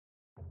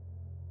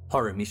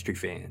Horror mystery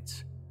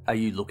fans, are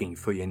you looking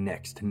for your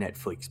next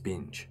Netflix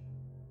binge?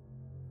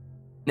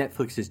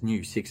 Netflix's new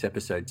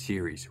 6-episode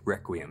series,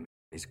 Requiem,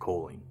 is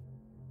calling.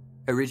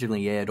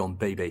 Originally aired on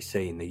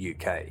BBC in the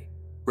UK,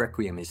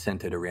 Requiem is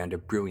centred around a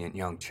brilliant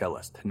young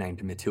cellist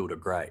named Matilda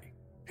Gray,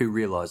 who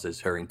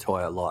realises her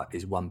entire life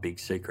is one big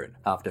secret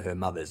after her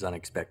mother's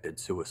unexpected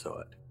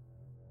suicide.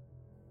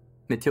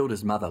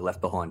 Matilda's mother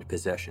left behind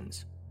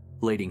possessions,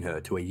 leading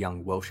her to a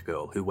young Welsh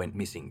girl who went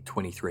missing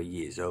 23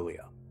 years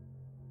earlier.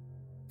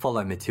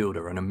 Follow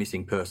Matilda on a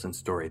missing person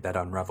story that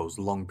unravels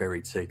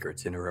long-buried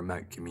secrets in a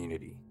remote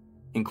community,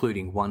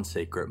 including one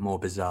secret more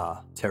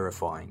bizarre,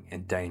 terrifying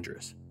and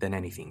dangerous than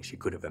anything she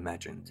could have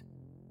imagined.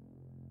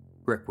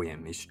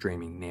 Requiem is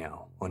streaming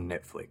now on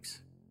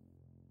Netflix.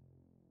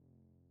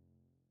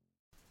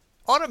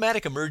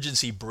 Automatic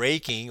emergency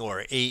braking,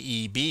 or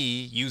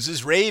AEB,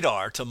 uses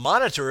radar to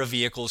monitor a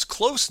vehicle's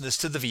closeness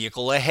to the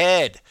vehicle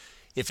ahead.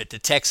 If it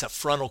detects a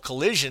frontal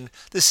collision,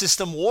 the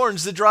system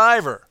warns the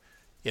driver.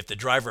 If the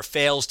driver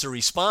fails to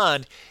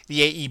respond,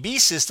 the AEB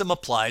system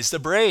applies the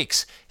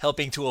brakes,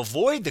 helping to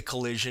avoid the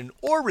collision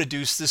or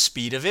reduce the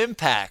speed of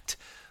impact.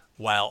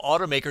 While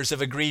automakers have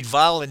agreed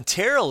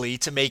voluntarily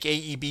to make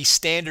AEB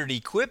standard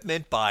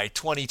equipment by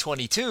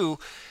 2022,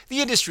 the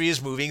industry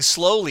is moving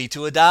slowly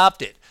to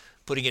adopt it,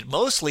 putting it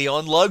mostly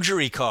on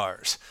luxury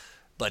cars.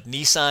 But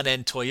Nissan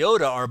and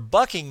Toyota are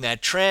bucking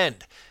that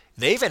trend.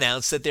 They've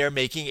announced that they're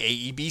making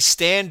AEB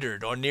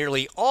standard on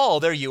nearly all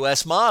their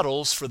U.S.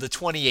 models for the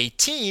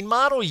 2018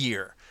 model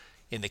year.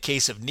 In the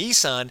case of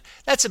Nissan,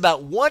 that's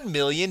about 1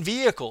 million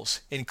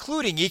vehicles,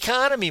 including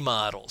economy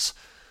models.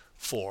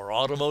 For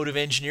Automotive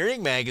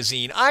Engineering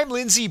Magazine, I'm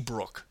Lindsay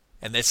Brooke,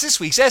 and that's this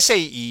week's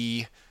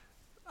SAE,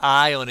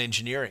 Eye on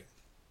Engineering.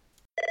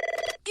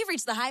 You've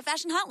reached the High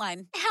Fashion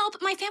Hotline. Help,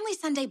 my family's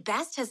Sunday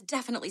best has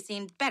definitely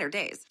seen better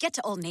days. Get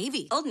to Old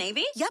Navy. Old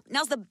Navy? Yep,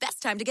 now's the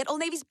best time to get Old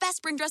Navy's best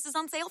spring dresses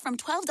on sale from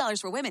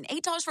 $12 for women,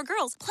 $8 for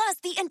girls. Plus,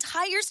 the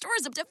entire store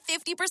is up to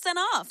 50%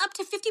 off. Up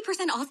to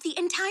 50% off the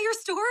entire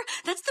store?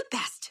 That's the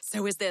best.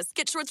 So is this.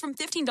 Get shorts from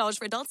 $15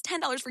 for adults,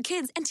 $10 for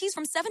kids, and tees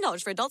from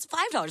 $7 for adults,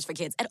 $5 for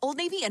kids at Old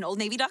Navy and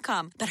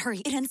OldNavy.com. But hurry,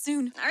 it ends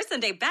soon. Our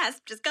Sunday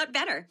best just got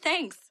better.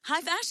 Thanks.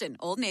 High Fashion,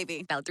 Old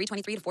Navy. Valid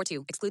 3/23 to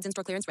 4/2. Excludes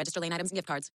in-store clearance, register lane items, and gift cards.